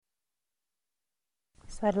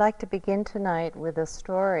So I'd like to begin tonight with a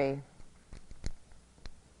story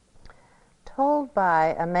told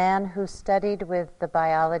by a man who studied with the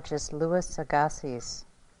biologist Louis Agassiz.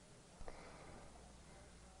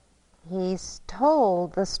 He's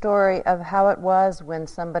told the story of how it was when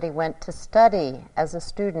somebody went to study as a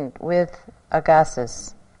student with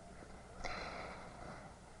Agassiz.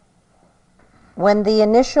 When the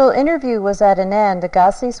initial interview was at an end,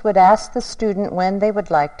 Agassiz would ask the student when they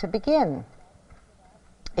would like to begin.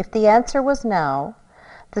 If the answer was now,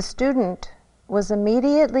 the student was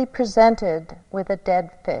immediately presented with a dead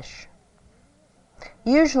fish,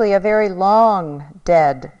 usually a very long,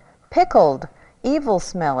 dead, pickled,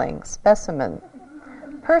 evil-smelling specimen,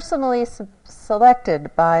 personally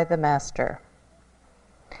selected by the master.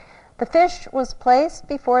 The fish was placed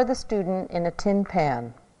before the student in a tin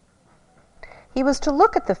pan. He was to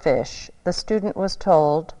look at the fish, the student was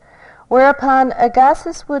told, whereupon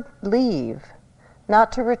Agassiz would leave, not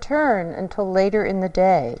to return until later in the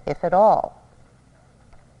day, if at all.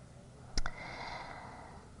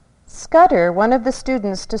 Scudder, one of the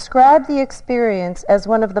students, described the experience as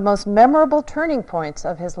one of the most memorable turning points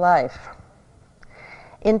of his life.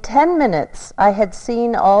 In 10 minutes, I had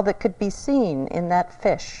seen all that could be seen in that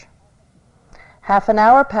fish. Half an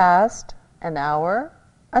hour passed, an hour,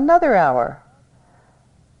 another hour.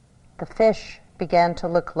 The fish began to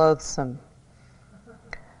look loathsome.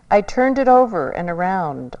 I turned it over and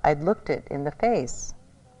around. I'd looked it in the face.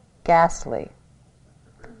 Ghastly.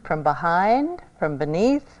 From behind, from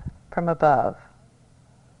beneath, from above.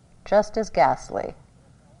 Just as ghastly.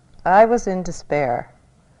 I was in despair.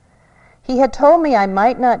 He had told me I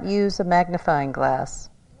might not use a magnifying glass.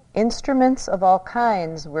 Instruments of all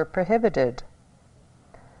kinds were prohibited.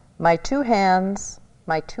 My 2 hands,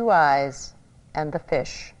 my 2 eyes, and the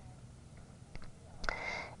fish.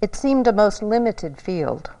 It seemed a most limited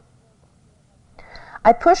field.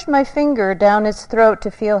 I pushed my finger down its throat to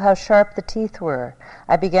feel how sharp the teeth were.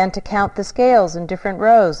 I began to count the scales in different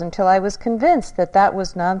rows until I was convinced that that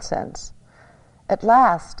was nonsense. At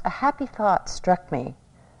last, a happy thought struck me.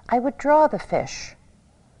 I would draw the fish.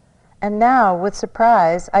 And now, with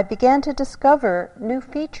surprise, I began to discover new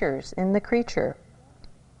features in the creature.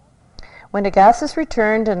 When Agassiz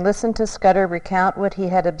returned and listened to Scudder recount what he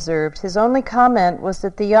had observed, his only comment was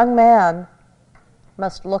that the young man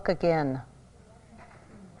must look again.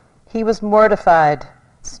 He was mortified,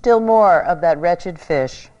 still more of that wretched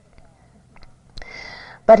fish.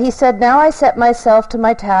 But he said, now I set myself to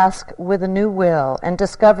my task with a new will and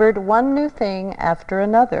discovered one new thing after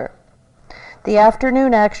another. The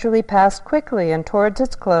afternoon actually passed quickly, and towards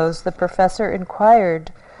its close the professor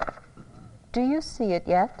inquired, "Do you see it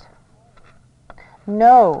yet?"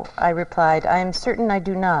 "No," I replied, "I am certain I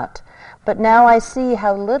do not, but now I see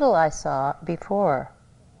how little I saw before."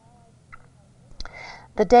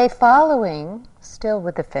 The day following, still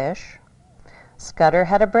with the fish, Scudder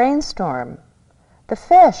had a brainstorm. The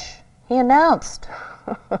fish, he announced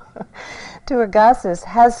to Agassiz,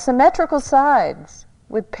 has symmetrical sides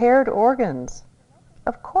with paired organs.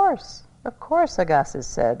 Of course, Agassiz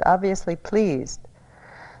said, obviously pleased.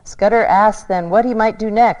 Scudder asked then what he might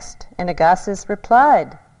do next, and Agassiz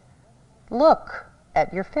replied, "Look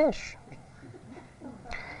at your fish."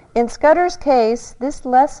 In Scudder's case, this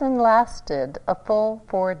lesson lasted a full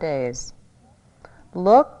 4 days.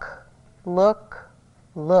 Look, look,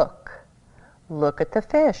 look. Look at the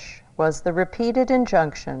fish was the repeated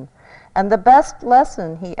injunction, and the best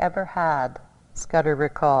lesson he ever had, Scudder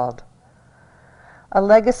recalled. A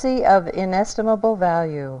legacy of inestimable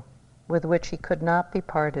value with which he could not be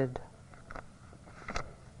parted.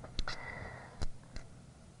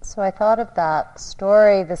 So I thought of that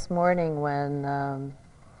story this morning when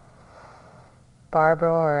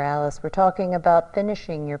Barbara or Alice were talking about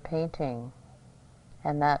finishing your painting,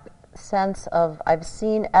 and that sense of, I've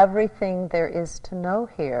seen everything there is to know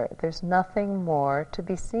here. There's nothing more to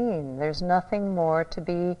be seen. There's nothing more to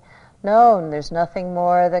be known. There's nothing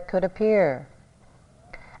more that could appear.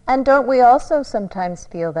 And don't we also sometimes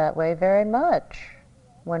feel that way very much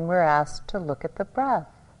when we're asked to look at the breath?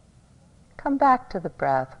 Come back to the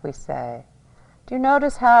breath, we say. Do you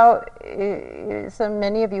notice how so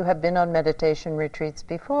many of you have been on meditation retreats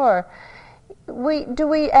before? Do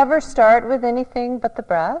we ever start with anything but the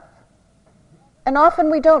breath? And often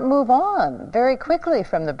we don't move on very quickly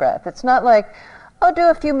from the breath. It's not like, oh, do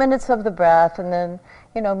a few minutes of the breath and then,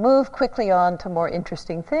 move quickly on to more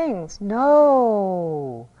interesting things.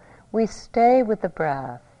 No, we stay with the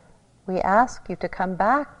breath. We ask you to come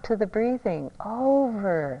back to the breathing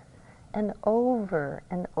over and over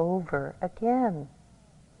and over again.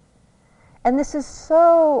 And this is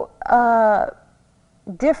so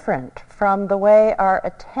different from the way our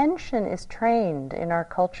attention is trained in our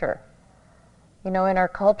culture. In our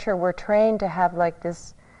culture, we're trained to have like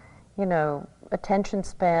this, attention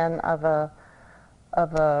span of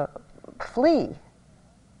a flea,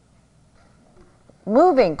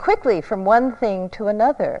 moving quickly from one thing to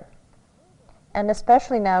another. And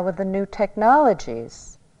especially now with the new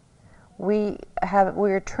technologies,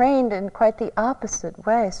 we're trained in quite the opposite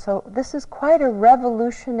way. So this is quite a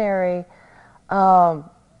revolutionary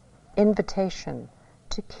invitation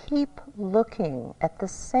to keep looking at the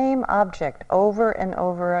same object over and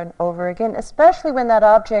over and over again, especially when that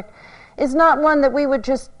object is not one that we would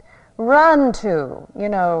just run to,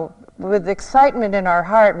 with excitement in our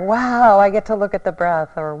heart. Wow, I get to look at the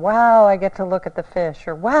breath, or wow, I get to look at the fish,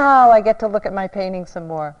 or wow, I get to look at my painting some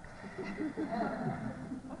more.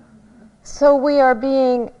 So we are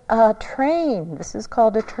being trained. This is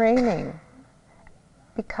called a training,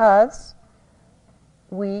 because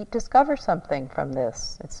we discover something from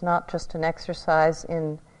this. It's not just an exercise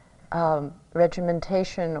in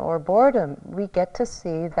regimentation or boredom. We get to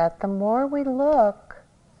see that the more we look,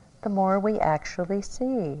 the more we actually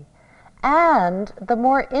see. And the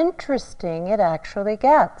more interesting it actually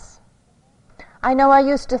gets. I know I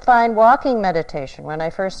used to find walking meditation, when I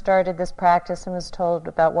first started this practice and was told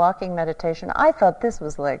about walking meditation, I thought this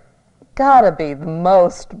was gotta be the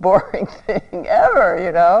most boring thing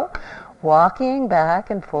ever, Walking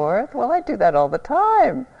back and forth. Well, I do that all the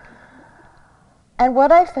time. And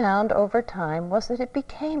what I found over time was that it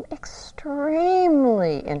became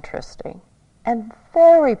extremely interesting and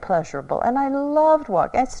very pleasurable. And I loved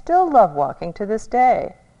walking. I still love walking to this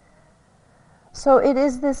day. So it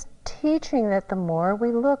is this teaching that the more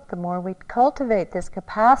we look, the more we cultivate this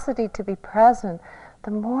capacity to be present,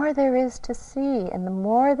 the more there is to see and the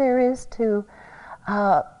more there is to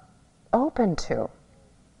open to.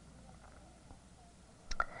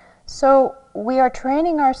 So we are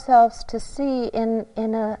training ourselves to see in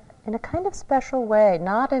a kind of special way,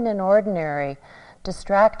 not in an ordinary,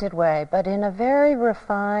 distracted way, but in a very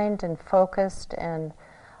refined and focused and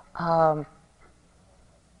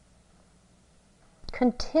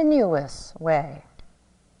continuous way,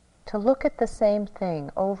 to look at the same thing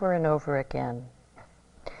over and over again.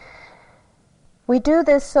 We do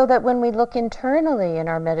this so that when we look internally in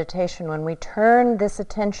our meditation, when we turn this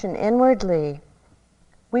attention inwardly,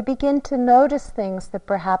 we begin to notice things that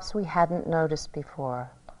perhaps we hadn't noticed before.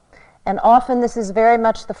 And often this is very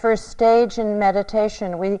much the first stage in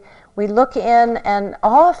meditation. We look in, and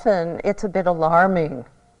often it's a bit alarming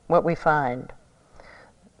what we find.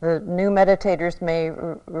 The new meditators may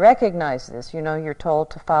recognize this. You're told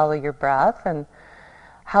to follow your breath, and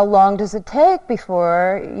how long does it take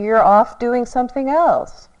before you're off doing something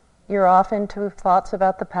else? You're off into thoughts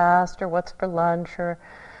about the past, or what's for lunch, or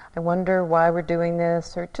I wonder why we're doing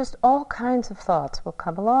this, or just all kinds of thoughts will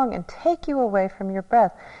come along and take you away from your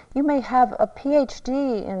breath. You may have a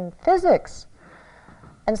PhD in physics,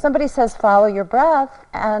 and somebody says, follow your breath,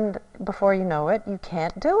 and before you know it, you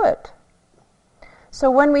can't do it.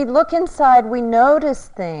 So when we look inside, we notice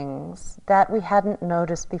things that we hadn't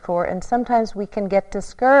noticed before, and sometimes we can get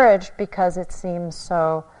discouraged because it seems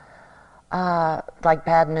so like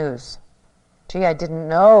bad news. Gee, I didn't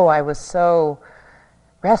know I was so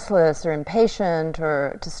restless or impatient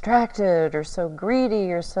or distracted or so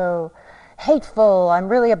greedy or so hateful. I'm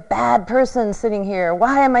really a bad person sitting here.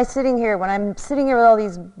 Why am I sitting here when I'm sitting here with all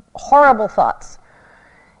these horrible thoughts?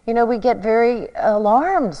 We get very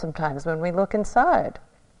alarmed sometimes when we look inside.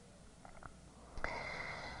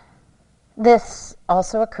 This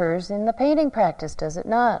also occurs in the painting practice, does it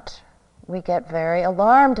not? We get very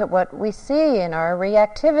alarmed at what we see in our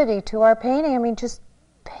reactivity to our painting. Just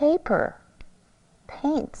paper,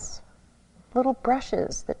 paints, little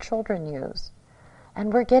brushes that children use.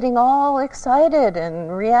 And we're getting all excited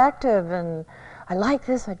and reactive, and I like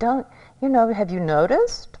this, I don't. Have you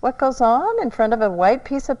noticed what goes on in front of a white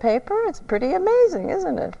piece of paper? It's pretty amazing,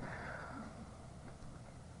 isn't it?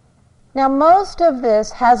 Now, most of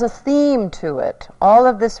this has a theme to it. All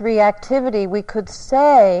of this reactivity, we could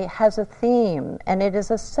say, has a theme, and it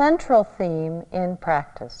is a central theme in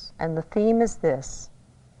practice. And the theme is this.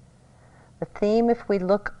 The theme, if we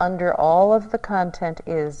look under all of the content,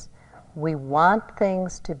 is we want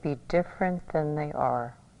things to be different than they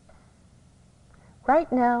are.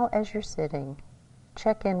 Right now, as you're sitting,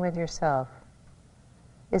 check in with yourself.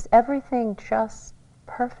 Is everything just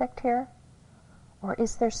perfect here? Or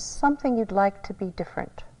is there something you'd like to be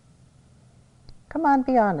different? Come on,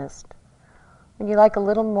 be honest. Would you like a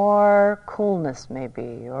little more coolness,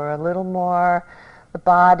 maybe, or a little more, the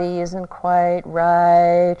body isn't quite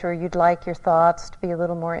right, or you'd like your thoughts to be a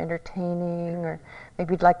little more entertaining, or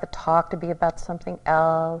Maybe you'd like the talk to be about something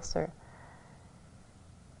else, or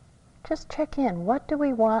just check in. What do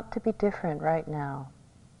we want to be different right now?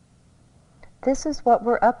 This is what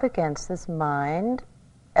we're up against, this mind.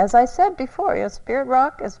 As I said before, Spirit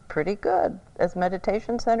Rock is pretty good as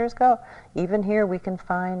meditation centers go. Even here we can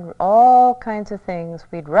find all kinds of things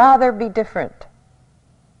we'd rather be different.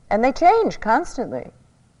 And they change constantly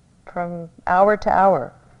from hour to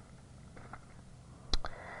hour.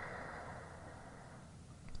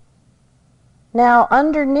 Now,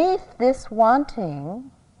 underneath this wanting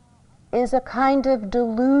is a kind of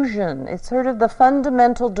delusion. It's sort of the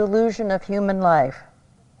fundamental delusion of human life.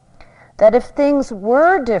 That if things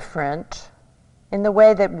were different in the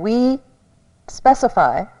way that we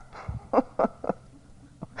specify,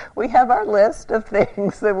 we have our list of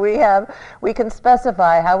things that we can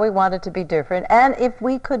specify how we want it to be different, and if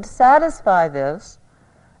we could satisfy this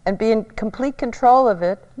and be in complete control of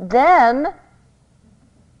it, then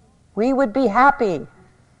we would be happy.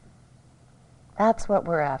 That's what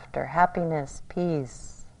we're after. Happiness,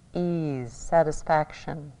 peace, ease,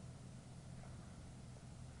 satisfaction.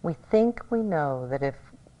 We think we know that if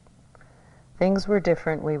things were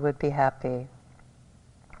different, we would be happy.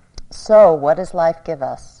 So, what does life give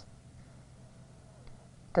us?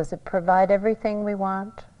 Does it provide everything we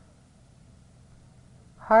want?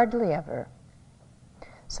 Hardly ever.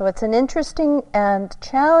 So it's an interesting and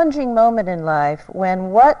challenging moment in life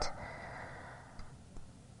when what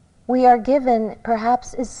we are given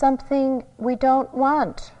perhaps is something we don't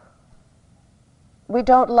want. We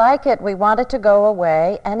don't like it, we want it to go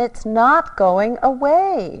away, and it's not going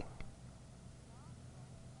away.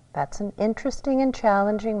 That's an interesting and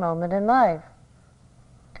challenging moment in life.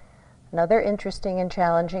 Another interesting and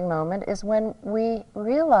challenging moment is when we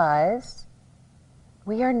realize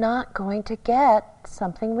we are not going to get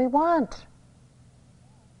something we want.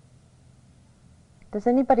 Does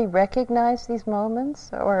anybody recognize these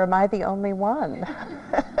moments, or am I the only one?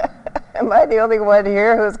 Am I the only one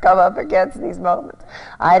here who's come up against these moments?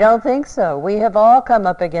 I don't think so. We have all come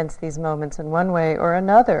up against these moments in one way or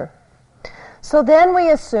another. So then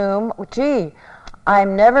we assume, gee,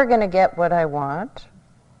 I'm never going to get what I want.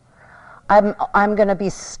 I'm going to be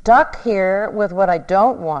stuck here with what I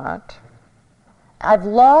don't want. I've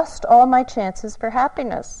lost all my chances for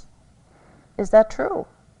happiness. Is that true?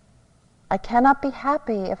 I cannot be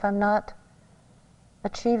happy if I'm not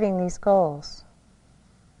achieving these goals.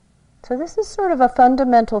 So this is sort of a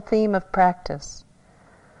fundamental theme of practice.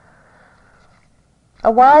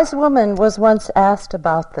 A wise woman was once asked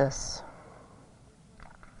about this.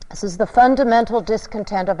 This is the fundamental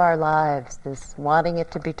discontent of our lives, this wanting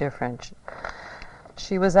it to be different.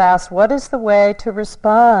 She was asked, what is the way to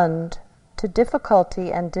respond to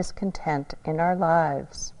difficulty and discontent in our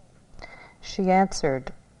lives? She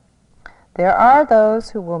answered, there are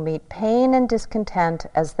those who will meet pain and discontent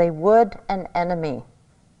as they would an enemy.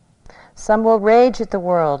 Some will rage at the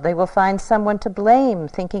world. They will find someone to blame,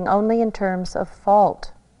 thinking only in terms of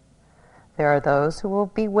fault. There are those who will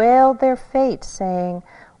bewail their fate, saying,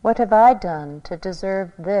 what have I done to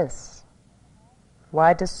deserve this?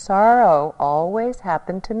 Why does sorrow always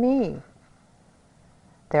happen to me?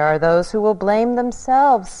 There are those who will blame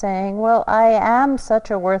themselves, saying, well, I am such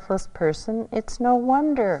a worthless person, it's no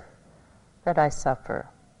wonder that I suffer.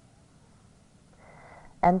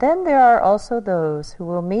 And then there are also those who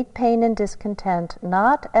will meet pain and discontent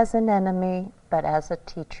not as an enemy, but as a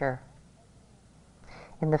teacher.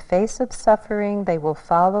 In the face of suffering, they will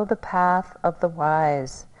follow the path of the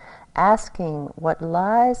wise, asking what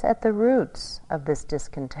lies at the roots of this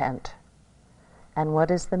discontent, and what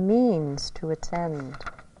is the means to its end.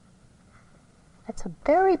 It's a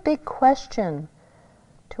very big question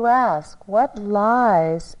to ask, what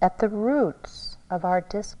lies at the roots of our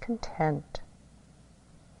discontent?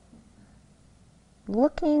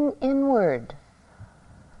 Looking inward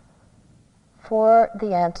for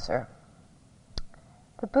the answer.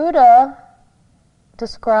 The Buddha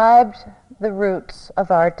described the roots of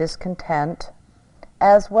our discontent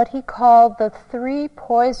as what he called the three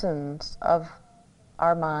poisons of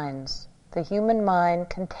our minds. The human mind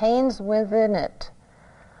contains within it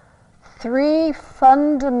three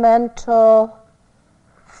fundamental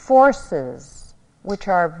forces which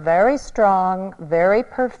are very strong, very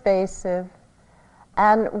pervasive,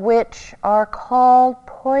 and which are called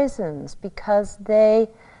poisons because they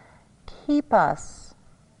keep us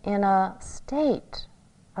in a state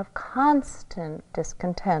of constant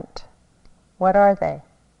discontent. What are they?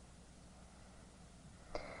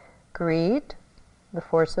 Greed, the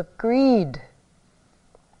force of greed,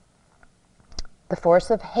 the force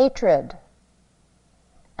of hatred,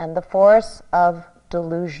 and the force of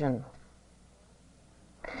delusion.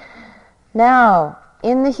 Now,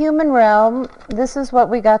 in the human realm, this is what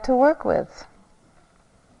we got to work with.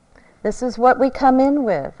 This is what we come in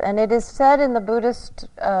with. And it is said in the Buddhist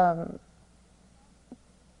sort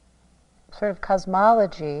of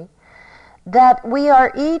cosmology that we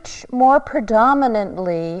are each more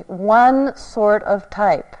predominantly one sort of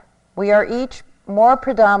type. We are each more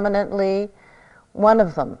predominantly one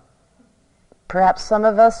of them. Perhaps some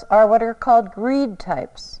of us are what are called greed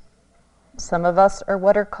types. Some of us are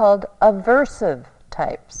what are called aversive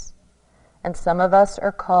types. And some of us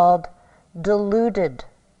are called deluded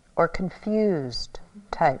or confused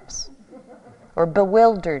types. Or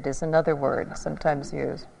bewildered is another word sometimes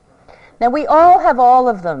used. Now we all have all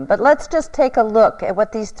of them, but let's just take a look at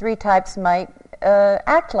what these three types might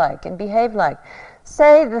act like and behave like.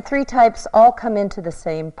 Say the three types all come into the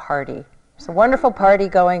same party. There's a wonderful party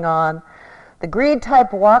going on. The greed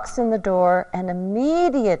type walks in the door and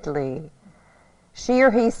immediately she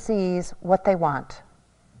or he sees what they want.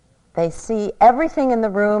 They see everything in the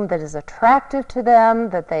room that is attractive to them,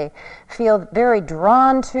 that they feel very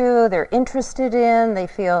drawn to, they're interested in. They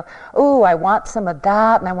feel, oh, I want some of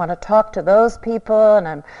that, and I want to talk to those people,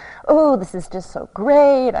 and this is just so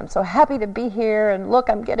great. I'm so happy to be here, and look,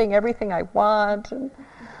 I'm getting everything I want, and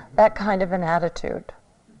that kind of an attitude.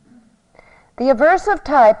 The aversive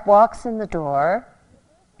type walks in the door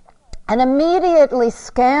and immediately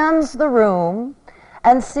scans the room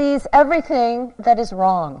and sees everything that is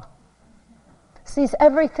wrong. Sees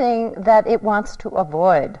everything that it wants to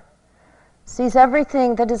avoid, sees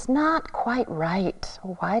everything that is not quite right.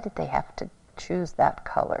 Why did they have to choose that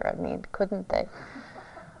color? I mean, couldn't they?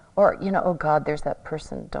 Or, oh God, there's that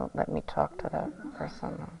person, don't let me talk to that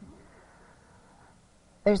person.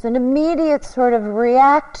 There's an immediate sort of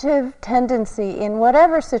reactive tendency in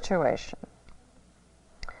whatever situation.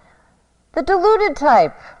 The deluded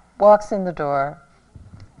type walks in the door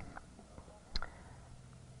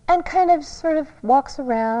and kind of sort of walks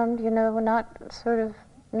around, not sort of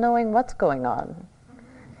knowing what's going on.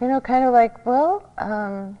 Kind of like,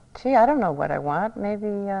 I don't know what I want. Maybe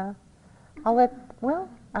I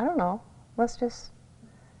don't know.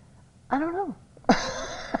 I don't know.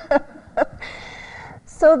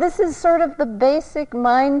 So this is sort of the basic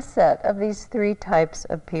mindset of these three types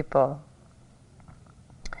of people.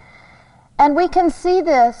 And we can see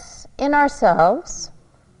this in ourselves,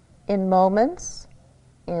 in moments,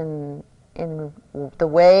 in the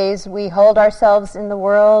ways we hold ourselves in the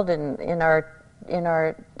world, and in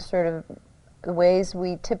our sort of the ways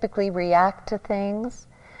we typically react to things.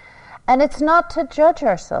 And it's not to judge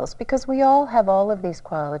ourselves, because we all have all of these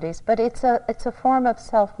qualities, but it's a form of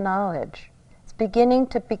self-knowledge. It's beginning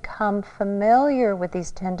to become familiar with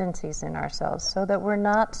these tendencies in ourselves so that we're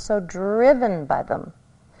not so driven by them.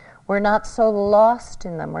 We're not so lost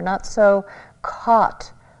in them. We're not so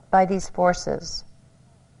caught by these forces.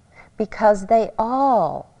 Because they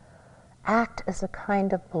all act as a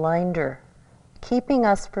kind of blinder, keeping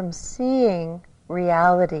us from seeing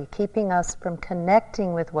reality, keeping us from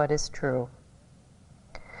connecting with what is true.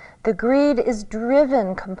 The greed is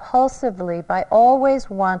driven compulsively by always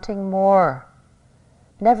wanting more,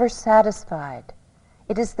 never satisfied.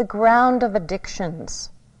 It is the ground of addictions,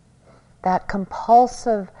 that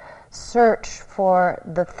compulsive search for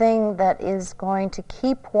the thing that is going to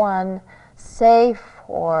keep one safe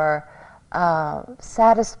or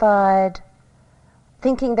satisfied,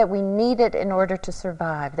 thinking that we need it in order to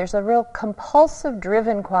survive. There's a real compulsive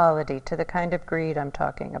driven quality to the kind of greed I'm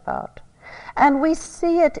talking about. And we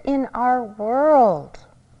see it in our world.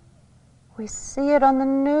 We see it on the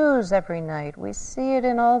news every night. We see it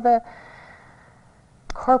in all the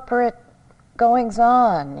corporate goings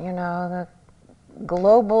on, the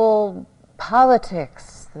global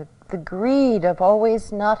politics, the greed of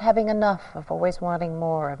always not having enough, of always wanting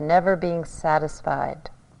more, of never being satisfied.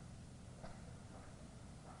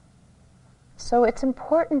 So it's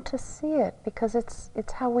important to see it, because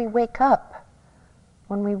it's how we wake up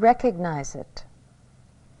when we recognize it.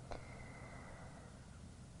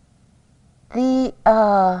 The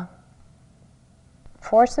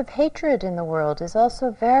force of hatred in the world is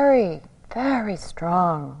also very, very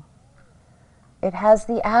strong. It has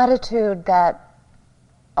the attitude that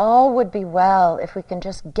all would be well if we can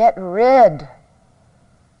just get rid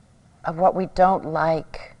of what we don't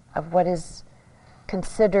like, of what is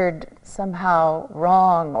considered somehow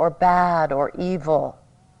wrong or bad or evil.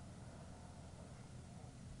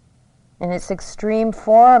 In its extreme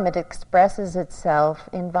form, it expresses itself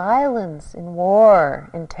in violence, in war,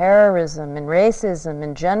 in terrorism, in racism,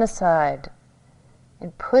 in genocide,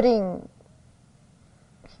 in putting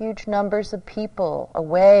huge numbers of people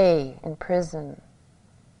away in prison.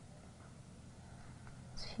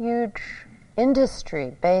 It's huge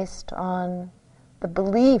industry based on the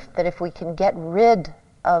belief that if we can get rid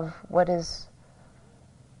of what is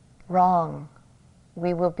wrong,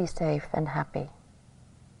 we will be safe and happy.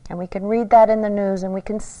 And we can read that in the news, and we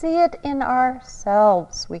can see it in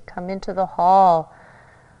ourselves. We come into the hall,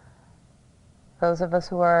 those of us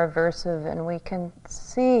who are aversive, and we can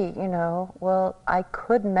see, well, I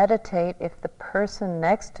could meditate if the person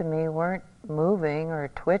next to me weren't moving or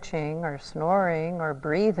twitching or snoring or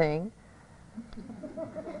breathing.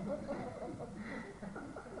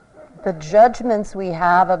 The judgments we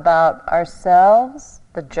have about ourselves,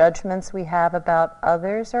 the judgments we have about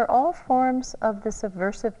others are all forms of this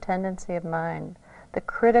aversive tendency of mind, the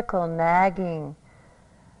critical, nagging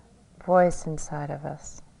voice inside of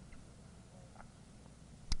us.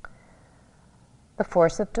 The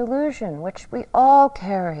force of delusion, which we all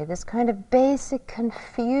carry, this kind of basic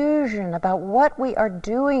confusion about what we are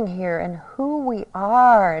doing here and who we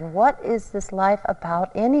are and what is this life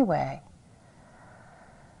about anyway.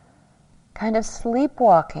 Kind of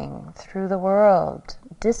sleepwalking through the world,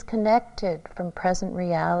 disconnected from present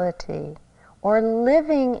reality, or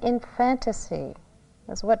living in fantasy.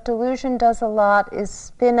 Because what delusion does a lot is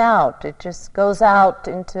spin out. It just goes out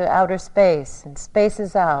into outer space and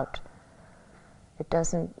spaces out. It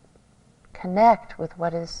doesn't connect with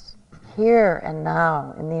what is here and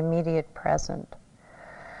now in the immediate present.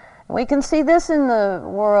 And we can see this in the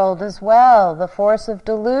world as well, the force of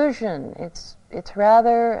delusion. It's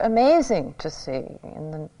rather amazing to see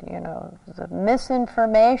in the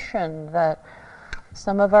misinformation that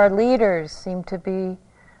some of our leaders seem to be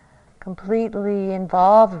completely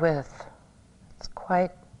involved with. It's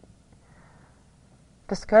quite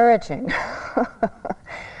discouraging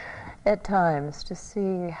at times to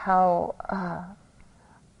see how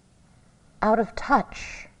out of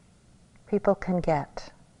touch people can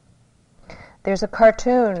get. There's a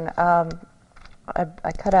cartoon I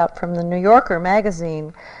cut out from the New Yorker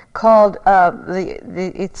magazine called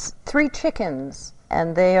it's three chickens,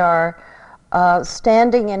 and they are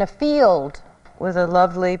standing in a field with a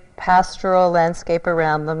lovely pastoral landscape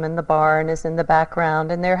around them, and the barn is in the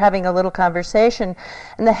background, and they're having a little conversation.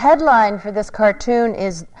 And the headline for this cartoon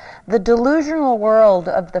is "The Delusional World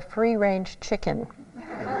of the Free-Range Chicken."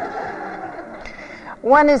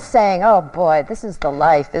 One is saying, "Oh boy, this is the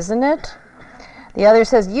life, isn't it?" The other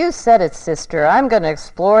says, "You said it, sister. I'm going to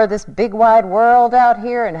explore this big wide world out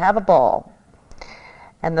here and have a ball."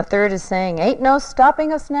 And the third is saying, "Ain't no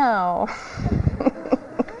stopping us now."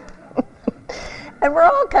 And we're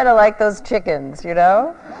all kind of like those chickens, It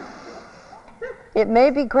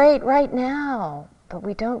may be great right now, but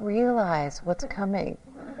we don't realize what's coming.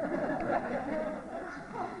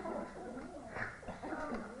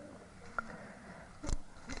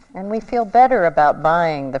 And we feel better about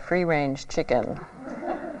buying the free-range chicken.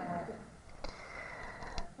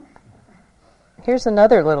 Here's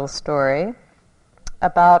another little story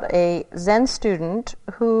about a Zen student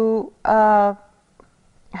who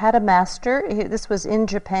had a master. This was in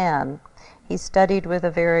Japan. He studied with a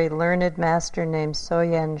very learned master named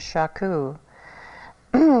Soyen Shaku.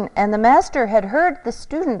 And the master had heard the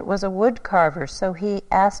student was a wood carver, so he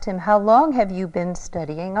asked him, "How long have you been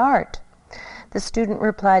studying art?" The student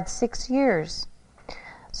replied, 6 years.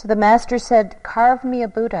 So the master said, "Carve me a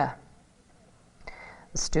Buddha."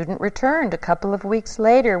 The student returned a couple of weeks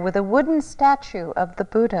later with a wooden statue of the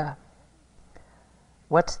Buddha.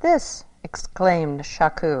 "What's this?" exclaimed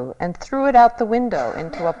Shaku, and threw it out the window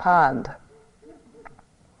into a pond.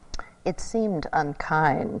 It seemed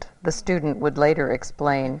unkind, the student would later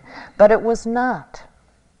explain, but it was not.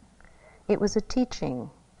 It was a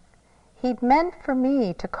teaching. He'd meant for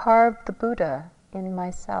me to carve the Buddha in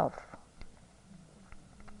myself.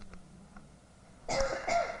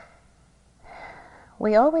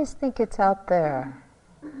 We always think it's out there.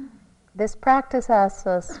 This practice asks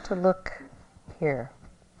us to look here.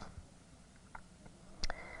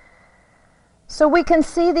 So we can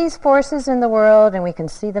see these forces in the world, and we can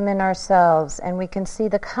see them in ourselves, and we can see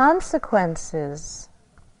the consequences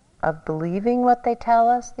of believing what they tell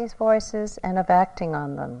us, these voices, and of acting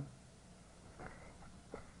on them.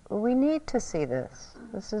 We need to see this.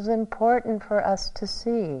 This is important for us to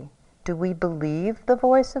see. Do we believe the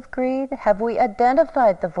voice of greed? Have we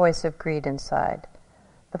identified the voice of greed inside?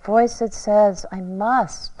 The voice that says, I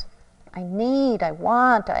must, I need, I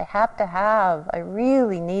want, I have to have, I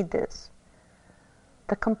really need this.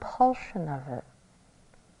 The compulsion of it.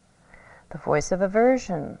 The voice of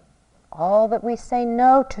aversion. All that we say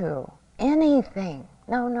no to. Anything.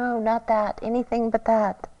 No, not that. Anything but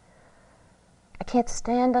that. I can't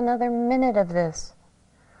stand another minute of this.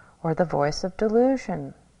 Or the voice of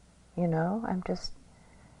delusion. I'm just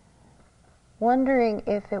wondering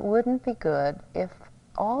if it wouldn't be good if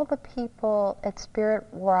all the people at Spirit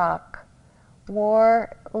Rock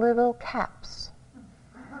wore little caps.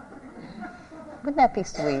 Wouldn't that be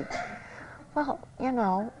sweet? Well,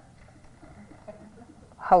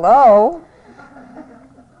 hello?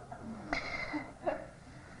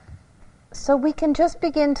 So we can just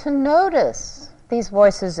begin to notice these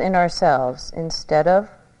voices in ourselves instead of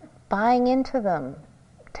buying into them,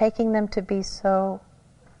 taking them to be so,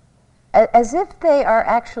 as if they are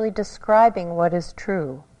actually describing what is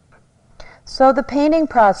true. So the painting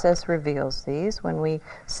process reveals these when we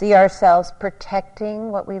see ourselves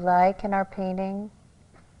protecting what we like in our painting,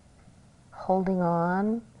 holding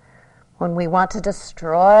on, when we want to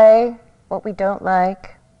destroy what we don't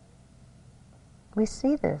like. We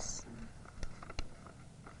see this.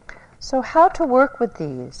 So how to work with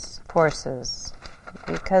these forces?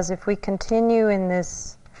 Because if we continue in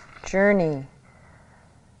this journey,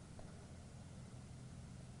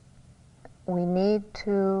 we need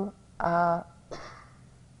to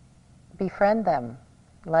befriend them,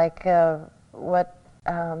 like what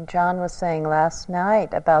John was saying last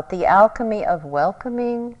night about the alchemy of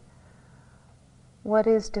welcoming what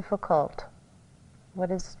is difficult, what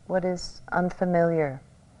is unfamiliar.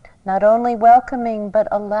 Not only welcoming, but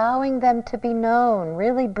allowing them to be known,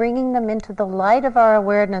 really bringing them into the light of our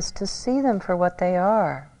awareness to see them for what they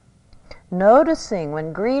are. Noticing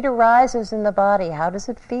when greed arises in the body, how does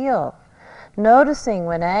it feel? Noticing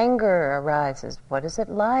when anger arises, what is it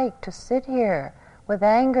like to sit here with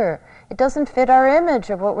anger? It doesn't fit our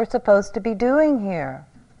image of what we're supposed to be doing here.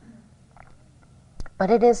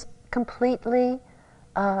 But it is completely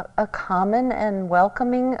a common and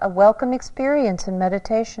welcome experience in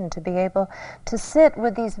meditation to be able to sit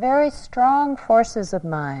with these very strong forces of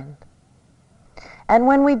mind. And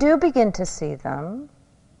when we do begin to see them,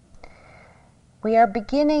 we are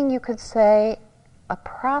beginning, you could say, a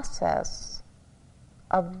process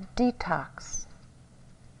of detox.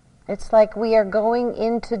 It's like we are going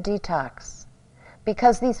into detox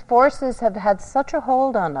because these forces have had such a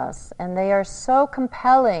hold on us and they are so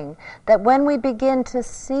compelling that when we begin to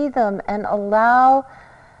see them and allow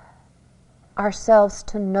ourselves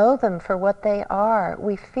to know them for what they are,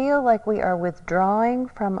 we feel like we are withdrawing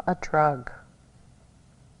from a drug.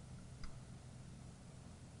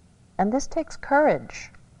 And this takes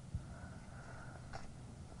courage.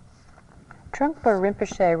 Trungpa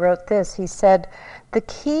Rinpoche wrote this. He said, "The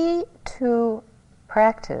key to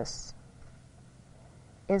practice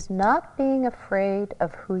is not being afraid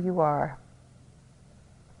of who you are.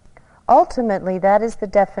 Ultimately, that is the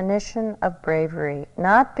definition of bravery,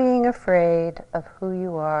 not being afraid of who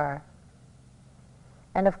you are.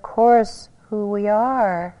 And of course, who we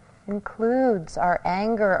are includes our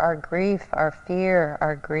anger, our grief, our fear,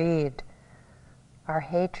 our greed, our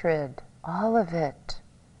hatred, all of it.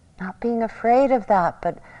 Not being afraid of that,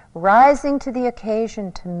 but rising to the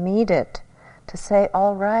occasion to meet it, to say,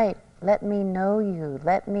 all right, let me know you,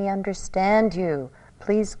 let me understand you,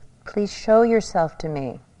 please show yourself to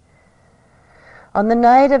me." On the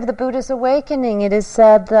night of the Buddha's awakening, it is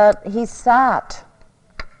said that he sat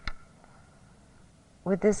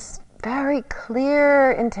with this very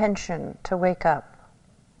clear intention to wake up,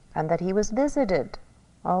 and that he was visited.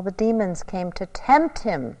 All the demons came to tempt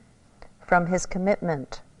him from his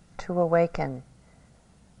commitment to awaken.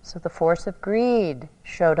 So the force of greed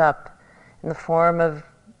showed up in the form of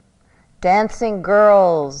dancing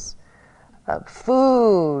girls,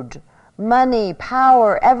 food, money,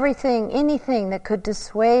 power, everything, anything that could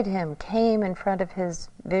dissuade him came in front of his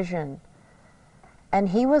vision. And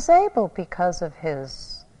he was able, because of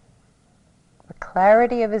the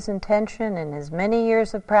clarity of his intention and his many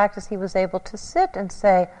years of practice, he was able to sit and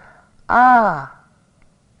say, "Ah,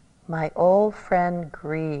 my old friend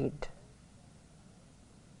greed.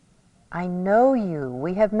 I know you.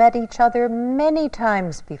 We have met each other many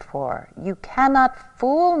times before. You cannot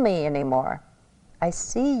fool me anymore. I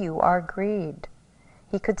see you are greed."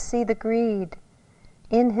 He could see the greed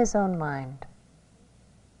in his own mind.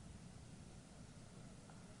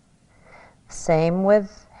 Same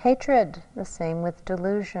with hatred, the same with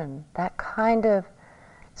delusion. That kind of,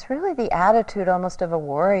 it's really the attitude almost of a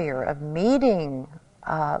warrior, of meeting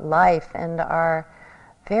life and our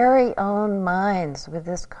very own minds with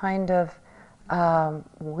this kind of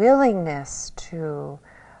willingness to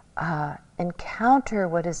encounter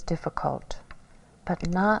what is difficult, but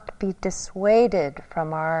not be dissuaded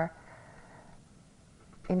from our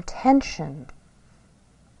intention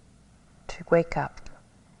to wake up.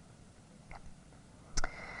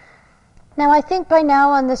 Now, I think by now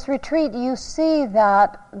on this retreat you see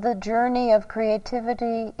that the journey of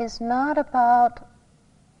creativity is not about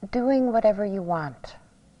doing whatever you want.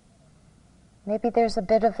 Maybe there's a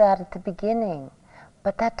bit of that at the beginning,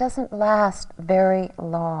 but that doesn't last very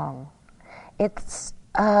long. It's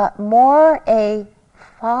more a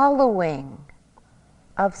following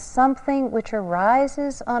of something which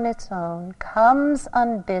arises on its own, comes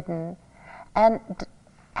unbidden, and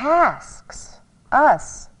asks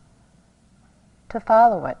us to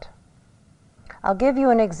follow it. I'll give you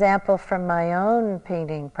an example from my own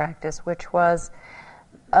painting practice, which was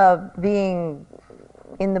being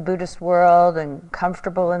in the Buddhist world and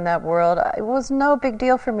comfortable in that world. It was no big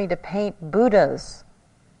deal for me to paint Buddhas.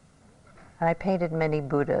 And I painted many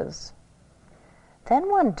Buddhas. Then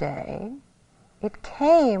one day, it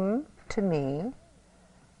came to me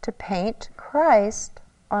to paint Christ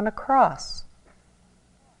on a cross.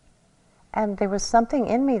 And there was something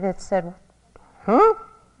in me that said,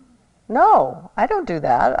 no, I don't do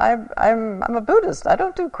that. I'm a Buddhist. I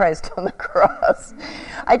don't do Christ on the cross.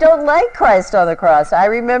 I don't like Christ on the cross. I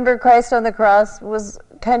remember Christ on the cross was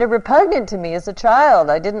kind of repugnant to me as a child.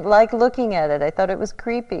 I didn't like looking at it. I thought it was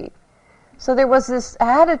creepy. So there was this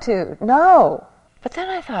attitude, no. But then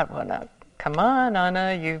I thought, well, now, come on,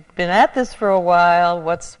 Anna, you've been at this for a while.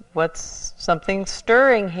 What's something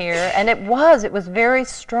stirring here? And it was very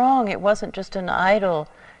strong. It wasn't just an idol.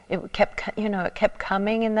 It kept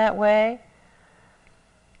coming in that way.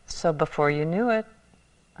 So before you knew it,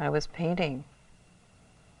 I was painting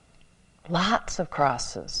lots of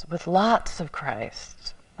crosses with lots of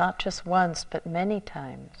Christs, not just once, but many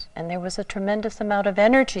times. And there was a tremendous amount of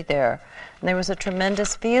energy there. And there was a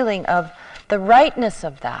tremendous feeling of the rightness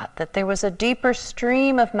of that there was a deeper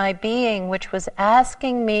stream of my being which was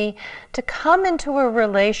asking me to come into a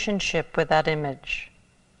relationship with that image,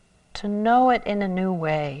 to know it in a new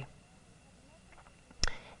way.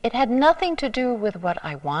 It had nothing to do with what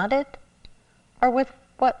I wanted or with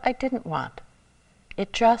what I didn't want.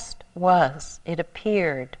 It just was. It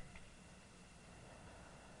appeared.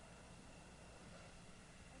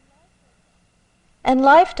 And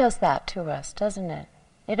life does that to us, doesn't it?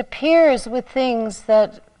 It appears with things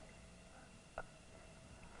that,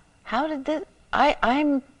 how did this,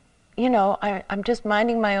 I'm just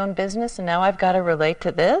minding my own business and now I've got to relate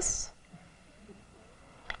to this?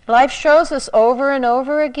 Life shows us over and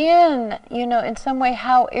over again, in some way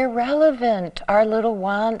how irrelevant our little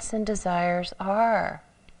wants and desires are.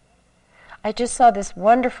 I just saw this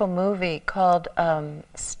wonderful movie called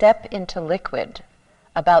Step into Liquid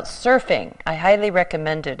about surfing. I highly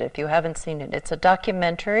recommend it if you haven't seen it. It's a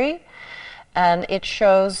documentary, and it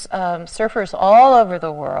shows surfers all over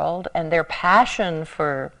the world and their passion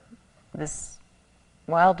for this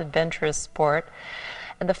wild, adventurous sport.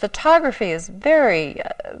 And the photography is very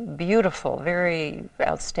beautiful, very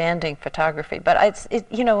outstanding photography. But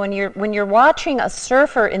when you're watching a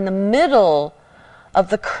surfer in the middle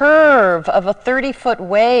of the curve of a 30-foot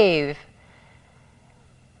wave,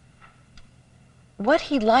 what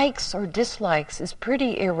he likes or dislikes is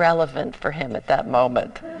pretty irrelevant for him at that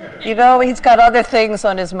moment. He's got other things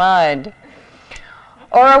on his mind.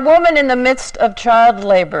 Or a woman in the midst of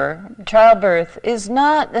childbirth, is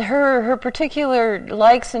not, her particular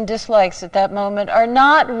likes and dislikes at that moment are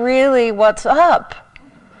not really what's up.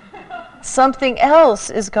 Something else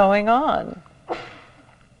is going on.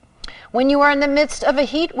 When you are in the midst of a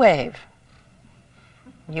heat wave,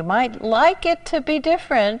 you might like it to be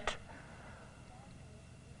different.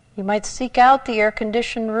 You might seek out the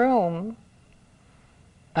air-conditioned room,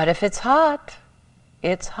 but if it's hot,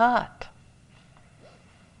 it's hot.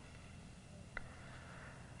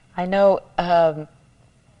 I know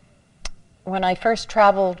when I first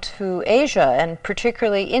traveled to Asia, and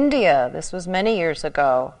particularly India, this was many years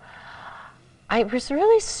ago, I was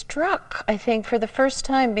really struck, I think, for the first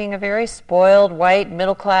time, being a very spoiled, white,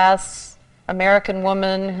 middle-class American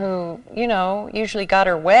woman who, usually got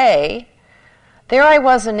her way. There I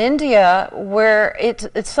was in India, where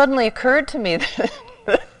it suddenly occurred to me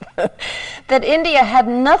that India had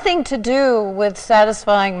nothing to do with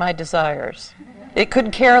satisfying my desires. It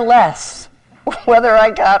could care less whether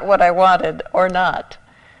I got what I wanted or not.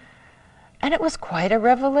 And it was quite a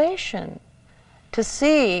revelation to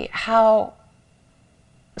see how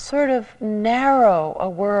sort of narrow a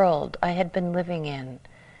world I had been living in.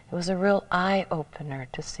 It was a real eye-opener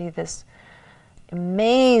to see this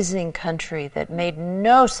amazing country that made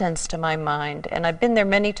no sense to my mind. And I've been there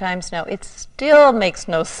many times now. It still makes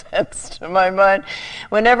no sense to my mind.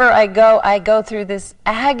 Whenever I go through this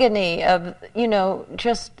agony of,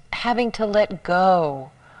 just having to let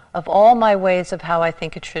go of all my ways of how I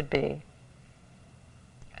think it should be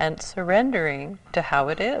and surrendering to how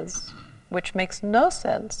it is, which makes no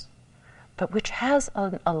sense, but which has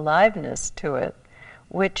an aliveness to it,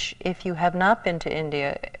 which if you have not been to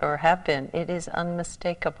India or have been, it is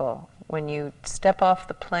unmistakable. When you step off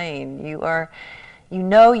the plane, you are you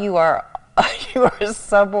are you are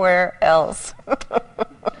somewhere else.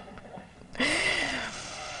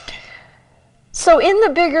 So in the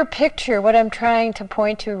bigger picture, what I'm trying to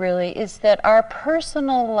point to really is that our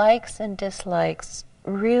personal likes and dislikes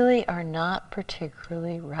really are not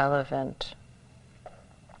particularly relevant.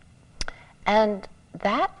 And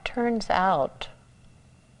that turns out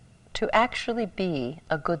to actually be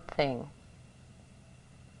a good thing.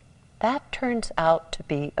 That turns out to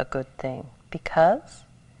be a good thing because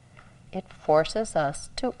it forces us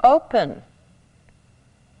to open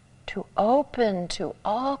to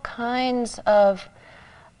all kinds of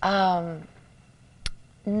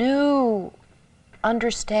new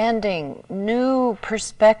understanding, new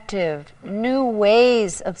perspective, new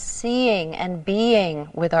ways of seeing and being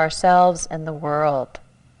with ourselves and the world.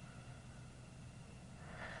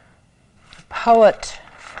 Poet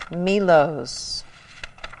Milos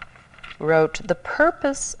wrote, "The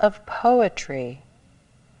purpose of poetry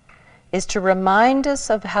is to remind us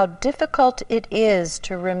of how difficult it is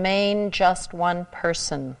to remain just one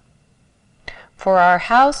person. For our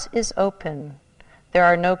house is open, there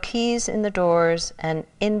are no keys in the doors, and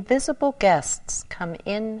invisible guests come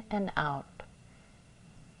in and out."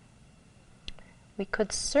 We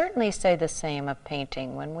could certainly say the same of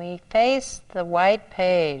painting. When we face the white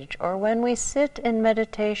page, or when we sit in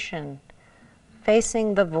meditation,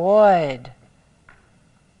 facing the void,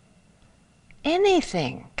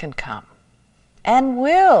 anything can come, and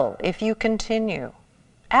will if you continue.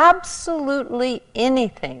 Absolutely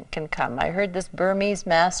anything can come. I heard this Burmese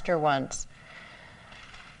master once,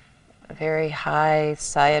 a very high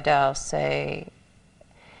Sayadaw, say,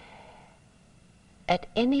 at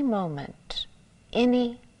any moment,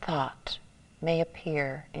 any thought may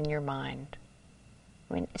appear in your mind.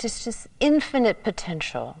 I mean, it's just infinite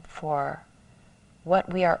potential for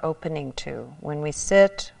what we are opening to when we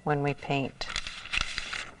sit, when we paint.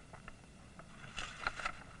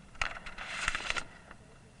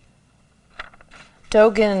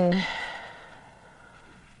 Dogen,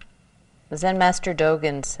 Zen Master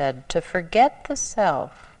Dogen said, "To forget the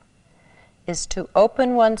self is to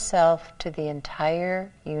open oneself to the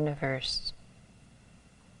entire universe."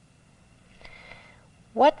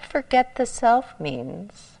 What forget the self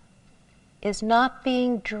means is not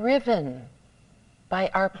being driven by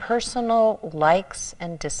our personal likes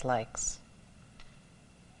and dislikes.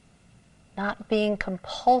 Not being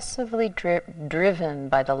compulsively driven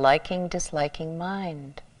by the liking, disliking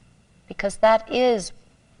mind. Because that is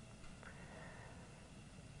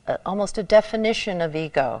almost a definition of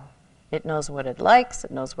ego. It knows what it likes,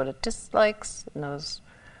 it knows what it dislikes, it knows,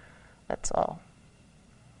 that's all.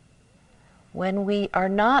 When we are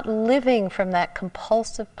not living from that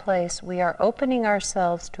compulsive place, we are opening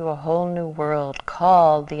ourselves to a whole new world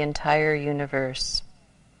called the entire universe.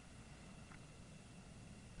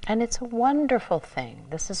 And it's a wonderful thing.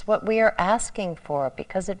 This is what we are asking for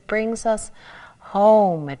because it brings us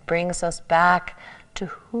home. It brings us back to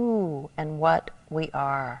who and what we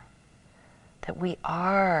are. That we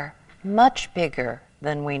are much bigger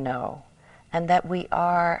than we know, and that we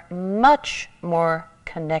are much more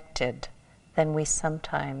connected than we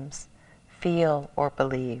sometimes feel or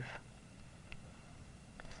believe.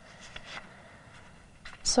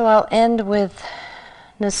 So I'll end with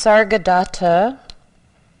Nisargadatta.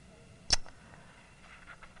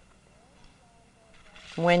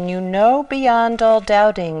 When you know beyond all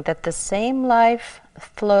doubting that the same life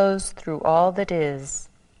flows through all that is,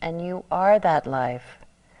 and you are that life,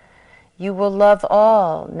 you will love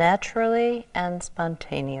all naturally and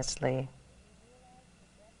spontaneously.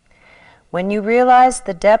 When you realize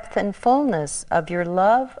the depth and fullness of your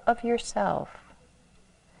love of yourself,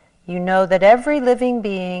 you know that every living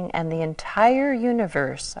being and the entire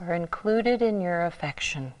universe are included in your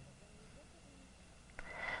affection.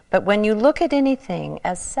 But when you look at anything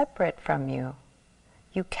as separate from you,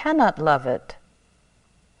 you cannot love it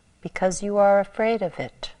because you are afraid of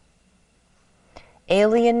it.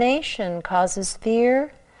 Alienation causes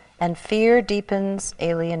fear, and fear deepens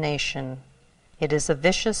alienation. It is a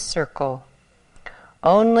vicious circle.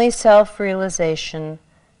 Only self-realization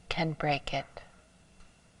can break it.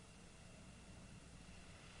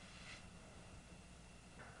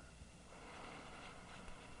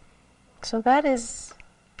 So that is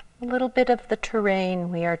a little bit of the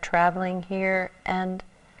terrain we are traveling here, and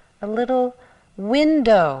a little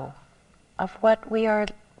window of what we are,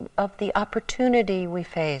 of the opportunity we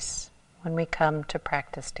face when we come to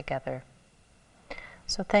practice together.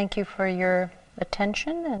 So thank you for your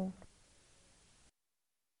attention, and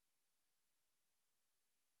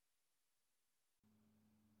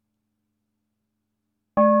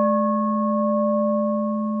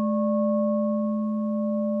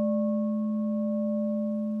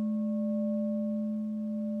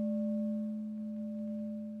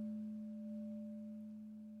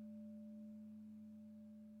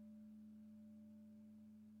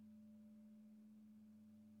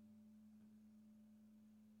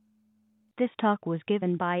This talk was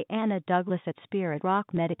given by Anna Douglas at Spirit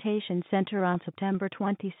Rock Meditation Center on September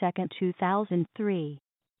 22, 2003.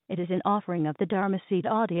 It is an offering of the Dharma Seed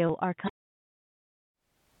Audio Archive.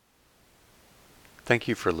 Thank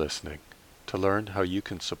you for listening. To learn how you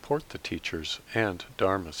can support the teachers and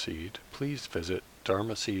Dharma Seed, please visit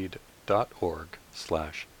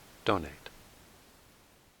dharmaseed.org/donate.